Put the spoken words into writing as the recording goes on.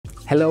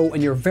Hello,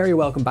 and you're very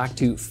welcome back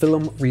to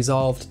Film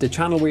Resolved, the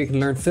channel where you can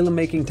learn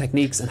filmmaking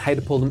techniques and how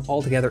to pull them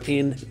all together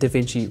in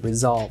DaVinci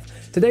Resolve.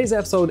 Today's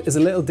episode is a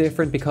little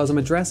different because I'm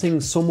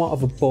addressing somewhat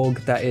of a bug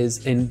that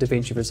is in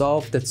DaVinci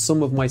Resolve that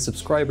some of my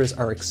subscribers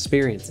are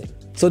experiencing.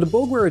 So the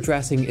bug we're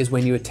addressing is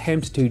when you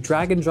attempt to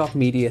drag and drop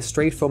media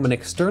straight from an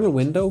external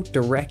window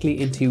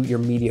directly into your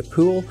media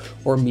pool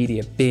or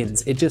media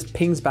bins. It just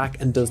pings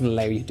back and doesn't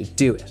allow you to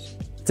do it.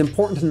 It's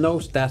important to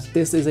note that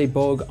this is a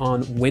bug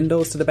on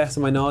Windows to the best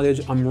of my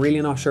knowledge. I'm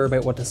really not sure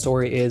about what the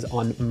story is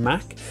on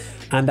Mac,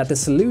 and that the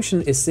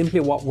solution is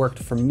simply what worked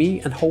for me,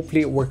 and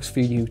hopefully it works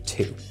for you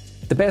too.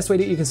 The best way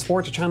that you can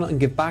support the channel and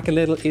give back a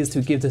little is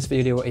to give this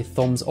video a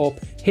thumbs up,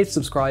 hit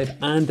subscribe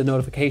and the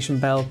notification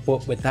bell.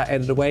 But with that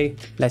out of the way,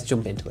 let's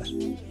jump into it.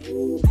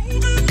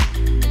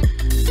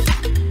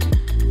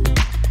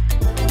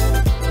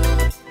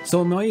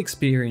 So in my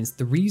experience,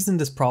 the reason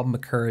this problem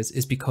occurs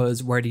is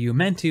because whether you're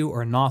meant to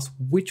or not,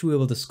 which we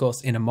will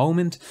discuss in a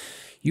moment,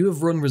 you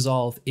have run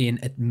Resolve in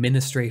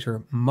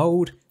administrator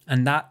mode,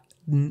 and that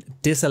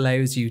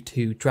disallows you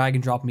to drag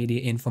and drop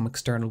media in from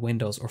external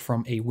windows or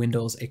from a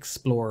Windows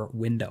Explorer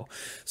window.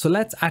 So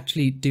let's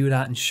actually do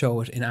that and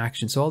show it in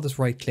action. So I'll just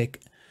right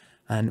click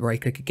and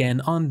right click again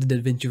on the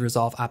DaVinci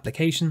Resolve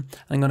application.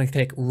 I'm going to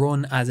click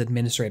run as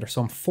administrator.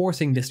 So I'm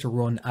forcing this to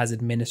run as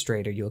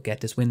administrator. You'll get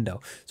this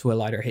window. So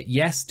we'll either hit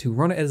yes to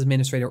run it as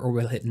administrator or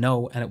we'll hit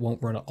no and it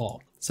won't run at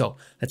all. So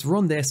let's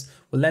run this.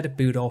 We'll let it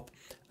boot up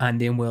and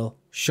then we'll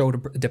show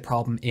the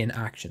problem in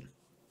action.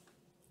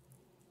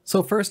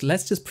 So first,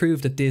 let's just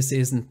prove that this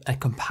isn't a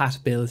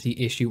compatibility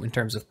issue in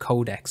terms of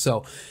codec.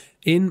 So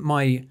in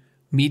my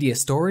media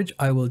storage,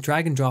 I will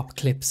drag and drop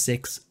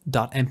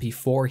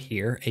clip6.mp4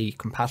 here, a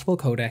compatible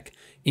codec,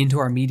 into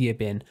our media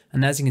bin.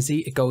 And as you can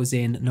see, it goes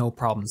in no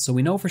problem. So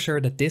we know for sure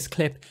that this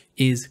clip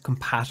is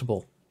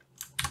compatible.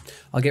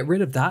 I'll get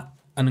rid of that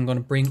and I'm going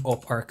to bring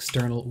up our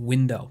external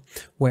window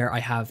where I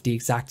have the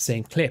exact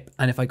same clip.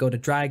 And if I go to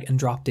drag and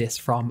drop this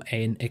from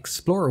an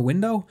Explorer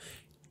window,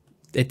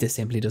 it just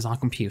simply does not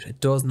compute. It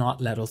does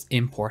not let us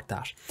import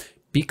that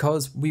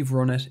because we've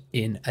run it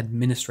in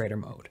administrator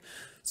mode.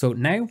 So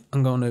now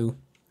I'm going to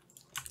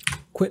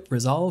quit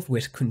Resolve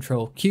with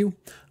Control Q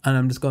and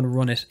I'm just going to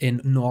run it in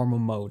normal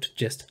mode,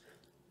 just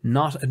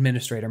not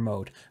administrator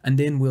mode. And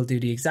then we'll do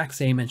the exact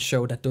same and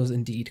show that does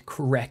indeed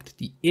correct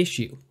the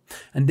issue.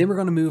 And then we're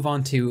going to move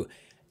on to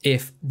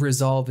if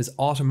Resolve is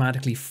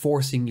automatically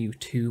forcing you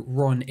to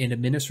run in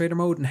administrator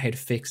mode and how to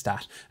fix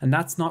that. And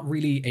that's not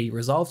really a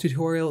Resolve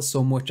tutorial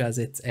so much as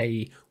it's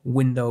a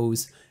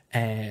Windows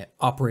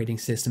operating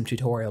system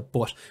tutorial,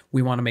 but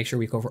we want to make sure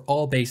we cover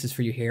all bases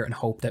for you here and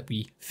hope that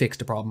we fix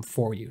the problem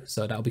for you.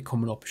 So that'll be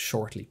coming up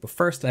shortly. But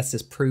first, let's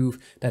just prove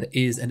that it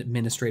is an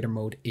administrator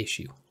mode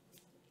issue.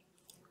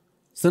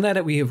 So now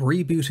that we have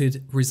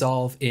rebooted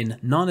Resolve in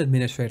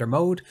non-administrator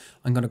mode,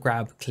 I'm going to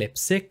grab clip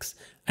 6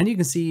 and you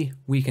can see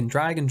we can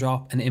drag and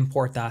drop and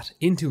import that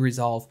into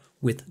Resolve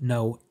with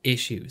no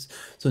issues.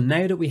 So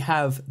now that we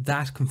have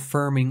that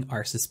confirming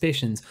our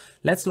suspicions,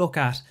 let's look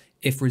at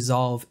if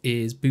Resolve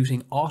is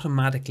booting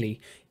automatically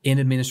in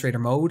administrator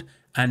mode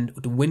and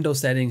the window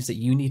settings that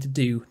you need to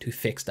do to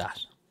fix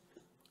that.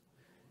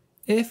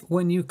 If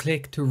when you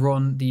click to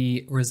run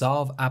the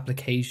Resolve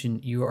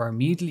application, you are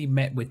immediately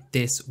met with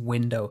this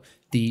window,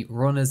 the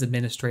run as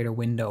administrator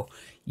window,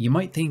 you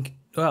might think,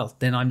 well,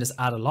 then I'm just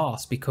at a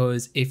loss,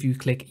 because if you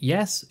click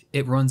yes,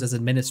 it runs as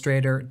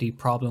administrator, the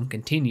problem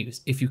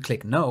continues. If you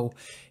click no,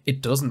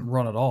 it doesn't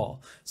run at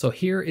all. So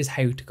here is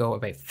how to go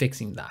about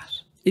fixing that.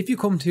 If you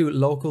come to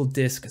local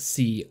disk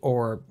C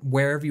or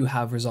wherever you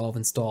have Resolve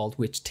installed,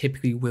 which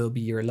typically will be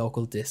your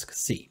local disk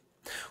C,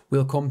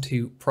 we'll come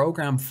to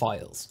program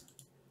files.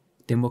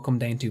 Then we'll come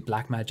down to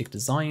Blackmagic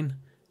Design,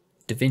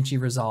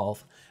 DaVinci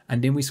Resolve,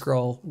 and then we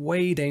scroll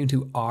way down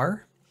to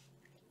R.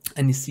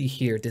 And you see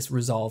here this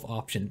Resolve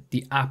option,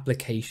 the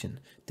application.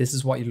 This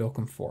is what you're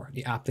looking for,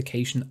 the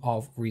application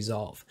of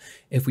Resolve.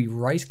 If we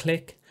right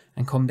click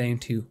and come down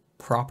to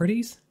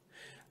properties,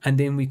 and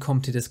then we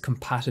come to this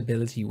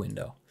compatibility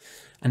window.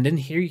 And then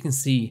here you can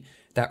see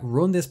that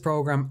run this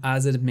program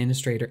as an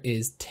administrator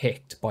is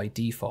ticked by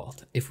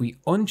default. If we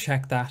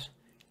uncheck that,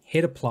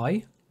 hit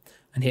apply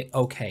and hit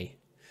OK.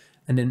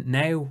 And then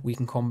now we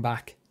can come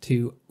back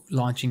to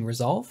launching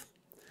Resolve.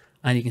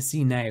 And you can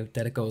see now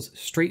that it goes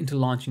straight into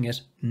launching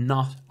it,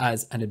 not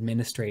as an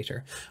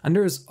administrator. And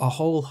there's a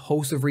whole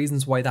host of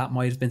reasons why that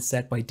might have been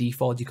set by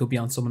default. You could be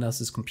on someone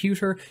else's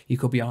computer, you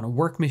could be on a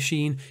work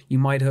machine, you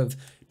might have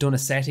done a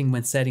setting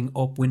when setting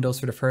up Windows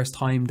for the first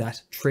time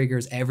that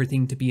triggers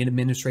everything to be in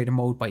administrator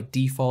mode by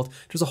default.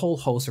 There's a whole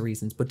host of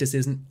reasons, but this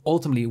isn't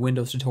ultimately a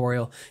Windows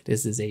tutorial.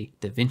 This is a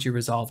DaVinci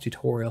Resolve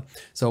tutorial.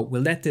 So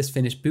we'll let this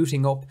finish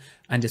booting up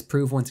and just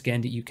prove once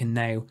again that you can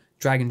now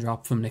drag and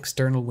drop from an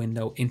external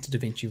window into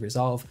DaVinci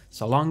Resolve,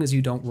 so long as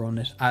you don't run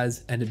it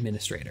as an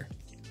administrator.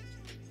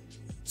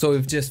 So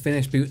we've just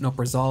finished booting up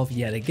Resolve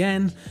yet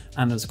again, and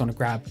I'm just going to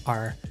grab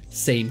our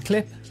same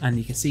clip, and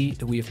you can see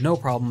that we have no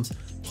problems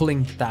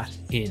pulling that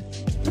in.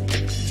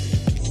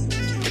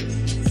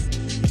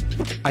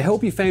 I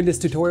hope you found this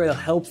tutorial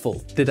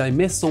helpful. Did I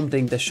miss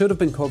something that should have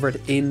been covered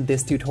in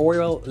this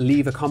tutorial?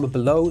 Leave a comment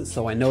below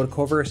so I know to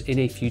cover it in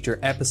a future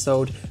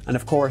episode. And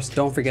of course,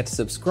 don't forget to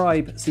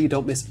subscribe so you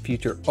don't miss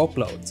future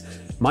uploads.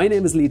 My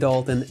name is Lee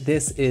Dalton.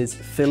 This is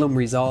Film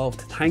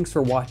Resolved. Thanks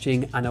for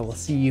watching, and I will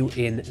see you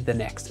in the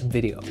next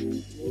video.